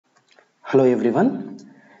Hello everyone.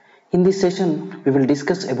 In this session, we will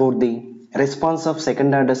discuss about the response of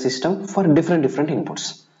second order system for different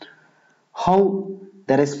inputs. How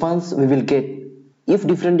the response we will get if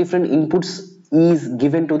different inputs is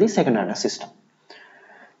given to the second order system.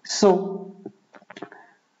 So,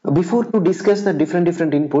 before to discuss the different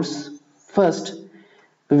inputs, first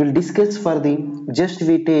we will discuss for the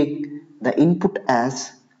we take the input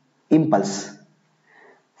as impulse.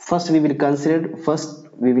 First we will consider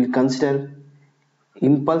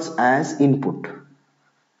impulse as input.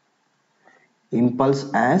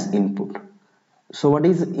 So what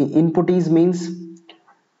is input is means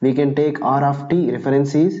we can take r of t,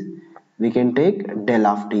 reference is we can take del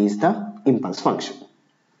of t is the impulse function.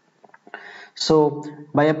 So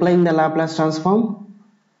by applying the Laplace transform,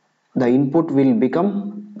 the input will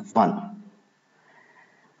become 1.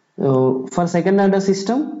 For second order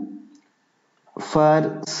system,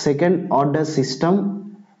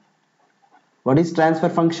 what is transfer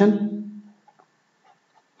function?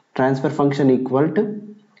 Transfer function equal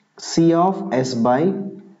to C of S by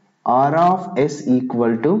R of S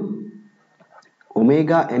equal to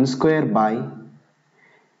omega n square by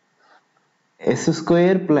S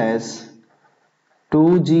square plus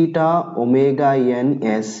 2 zeta omega n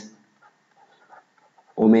s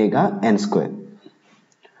omega n square.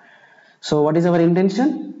 So what is our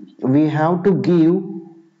intention? We have to give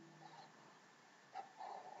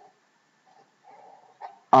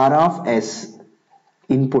R of S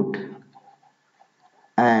input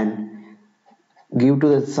and give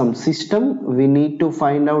to some system. We need to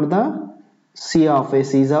find out the C of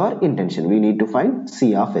S is our intention. We need to find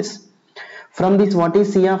C of S. From this, what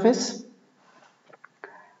is C of S?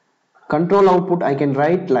 Control output I can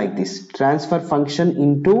write like this: transfer function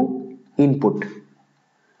into input.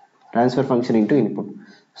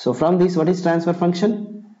 So from this, what is transfer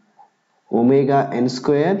function? Omega n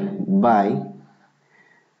square by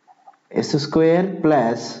S square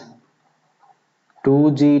plus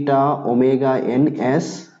 2 zeta omega n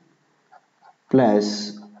s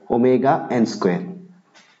plus omega n square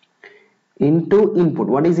into input.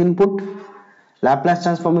 What is input? Laplace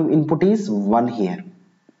transform of input is 1 here.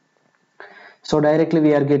 So directly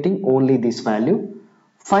we are getting only this value.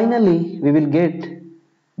 Finally, we will get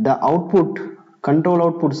the output, control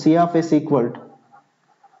output C of S equal to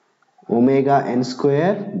omega n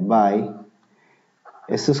square by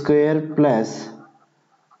S square plus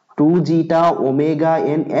 2 zeta omega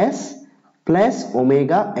n s plus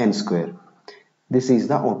omega n square. This is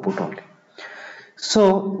the output only.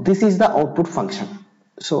 So this is the output function.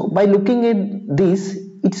 So by looking at this,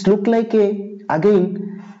 it's look like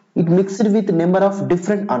again it mixed with number of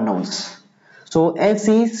different unknowns. So S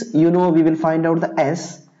is, we will find out the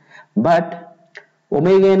S, but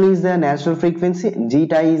omega n is the natural frequency,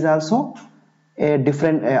 zeta is also a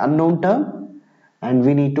different unknown term, and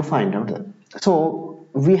we need to find out that. So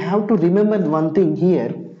we have to remember one thing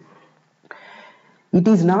here: it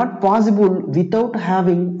is not possible without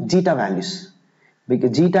having zeta values,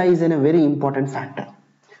 because zeta is a very important factor.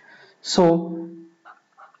 So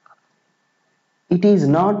it is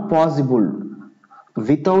not possible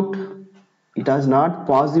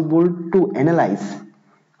to analyze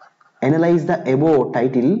the above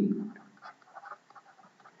title,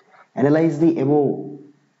 analyze the above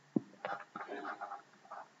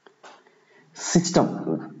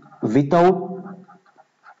system without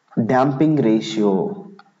damping ratio.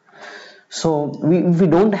 So if we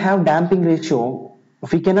don't have damping ratio,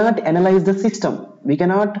 we cannot analyze the system, we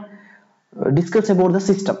cannot discuss about the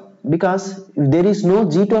system, because if there is no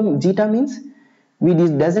zeta means we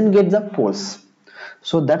doesn't get the poles.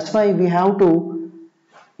 So that's why we have to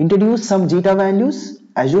introduce some zeta values,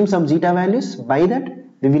 assume some zeta values. By that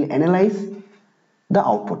we will analyze the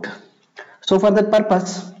output. So for that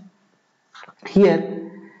purpose,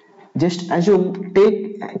 here just assume,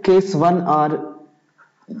 take case 1 or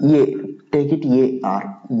A, take it A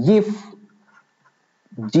or if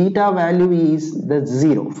zeta value is the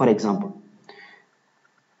 0, for example,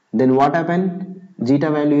 then what happen?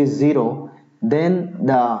 Zeta value is 0, then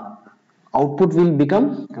the output will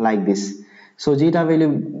become like this. So zeta value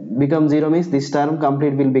become 0 means this term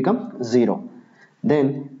complete will become 0.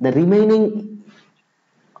 Then the remaining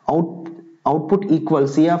output equal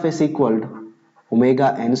C of S equal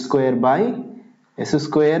omega n square by S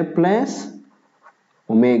square plus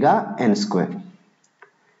omega n square.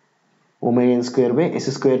 Omega n square by S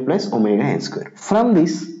square plus omega n square. From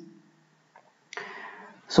this,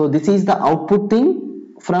 so this is the output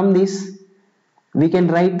thing. From this we can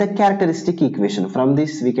write the characteristic equation. From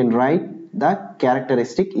this we can write the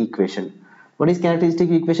characteristic equation. What is characteristic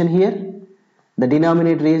equation here? The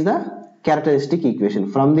denominator is the characteristic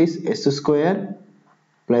equation. From this, s square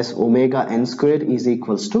plus omega n square is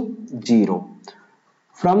equals to 0.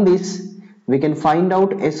 From this we can find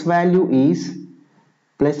out s value is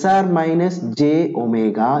plus or minus j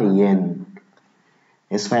omega n.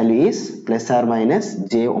 S value is plus or minus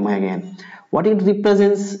j omega n. What it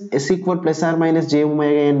represents, s equal plus or minus j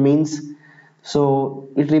omega n means, so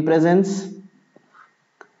it represents,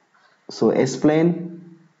 so s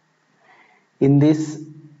plane, in this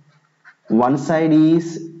one side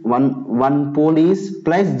is one pole is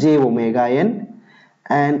plus j omega n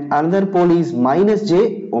and another pole is minus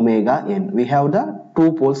j omega n. We have the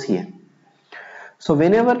two poles here. So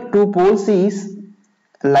whenever two poles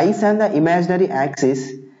lies on the imaginary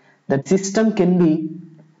axis, that system can be,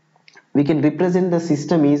 we can represent the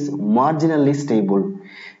system is marginally stable.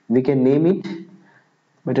 We can name it,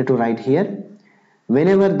 better to write here,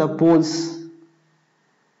 whenever the poles,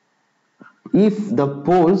 if the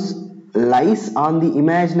poles lies on the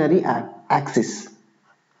imaginary axis,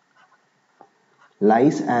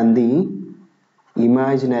 lies on the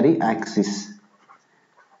imaginary axis,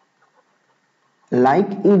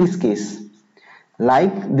 like in this case,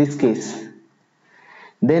 like this case,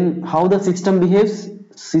 then how the system behaves?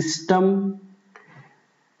 System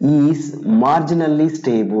is marginally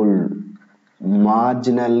stable,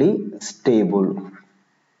 marginally stable,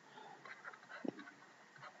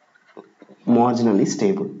 marginally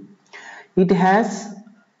stable. It has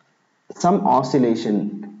some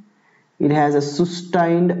oscillation, it has a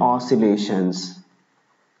sustained oscillations,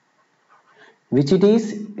 which it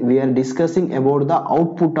is, we are discussing about the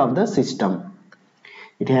output of the system.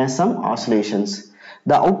 It has some oscillations.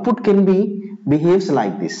 The output can be behaves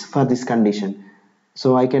like this for this condition.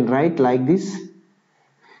 So I can write like this.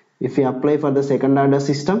 If we apply for the second order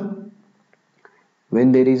system,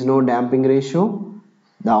 when there is no damping ratio,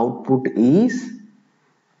 the output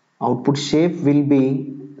shape will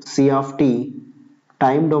be C of t,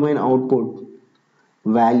 time domain output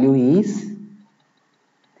value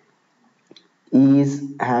is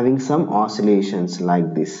having some oscillations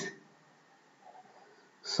like this.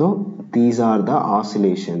 So these are the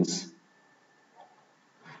oscillations.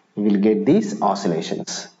 We will get these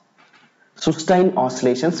oscillations, sustained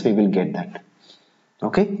oscillations, we will get that.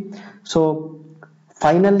 Okay, so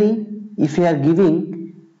finally, if we are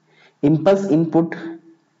giving impulse input,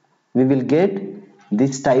 we will get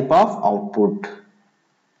this type of output,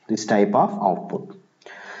 this type of output.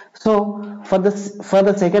 So for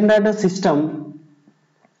the second order system,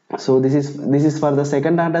 so this is for the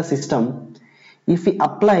second order system. If we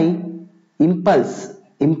apply impulse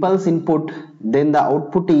input, then the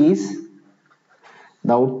output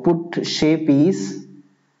shape is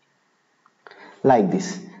like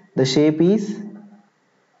this. The shape is,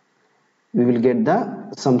 we will get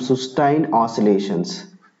some sustained oscillations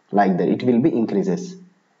like that. It will be increases,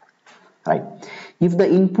 right? If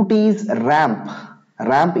the input is ramp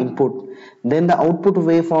input, then the output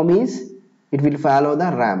waveform is, it will follow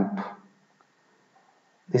the ramp.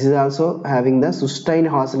 This is also having the sustained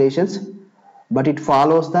oscillations, but it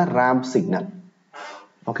follows the ramp signal.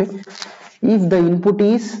 Okay, if the input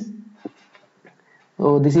is,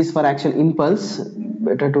 oh, this is for actual impulse,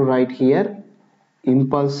 better to write here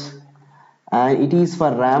impulse, and it is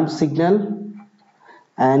for ramp signal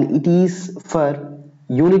and it is for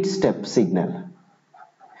unit step signal.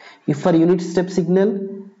 If for unit step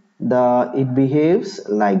signal, it behaves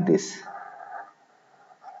like this.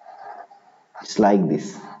 It's like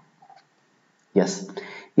this. Yes.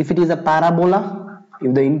 If it is a parabola,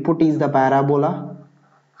 if the input is the parabola,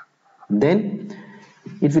 then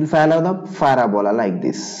it will follow the parabola like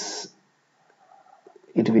this.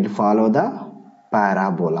 It will follow the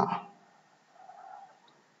parabola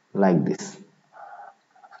like this.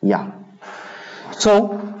 Yeah.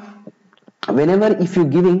 So whenever if you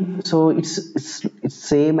giving, so it's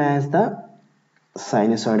same as the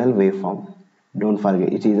sinusoidal waveform. Don't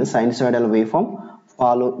forget, it is a sinusoidal waveform,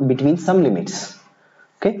 follow between some limits.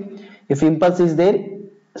 Okay, if impulse is there,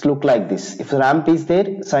 it look like this. If ramp is there,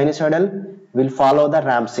 sinusoidal will follow the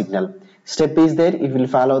ramp signal. Step is there, it will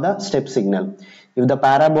follow the step signal. If the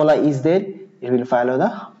parabola is there, it will follow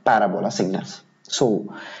the parabola signals.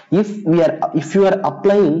 So if you are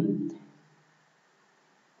applying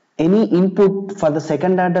any input for the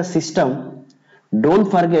second order system, don't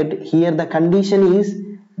forget here the condition is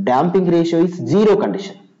damping ratio is 0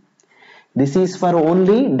 condition. This is for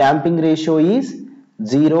only damping ratio is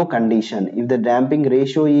 0 condition. If the damping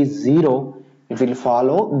ratio is 0, it will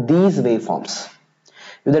follow these waveforms.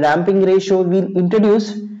 If the damping ratio will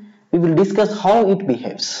introduce, we will discuss how it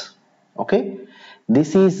behaves. Okay,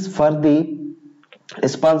 this is for the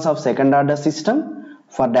response of second order system.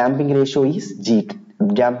 for damping ratio is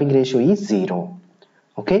 0.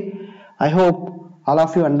 Okay, I hope all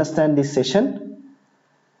of you understand this session,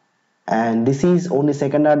 and this is only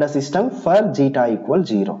second order system for zeta equal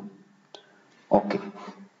 0. Okay,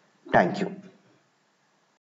 thank you.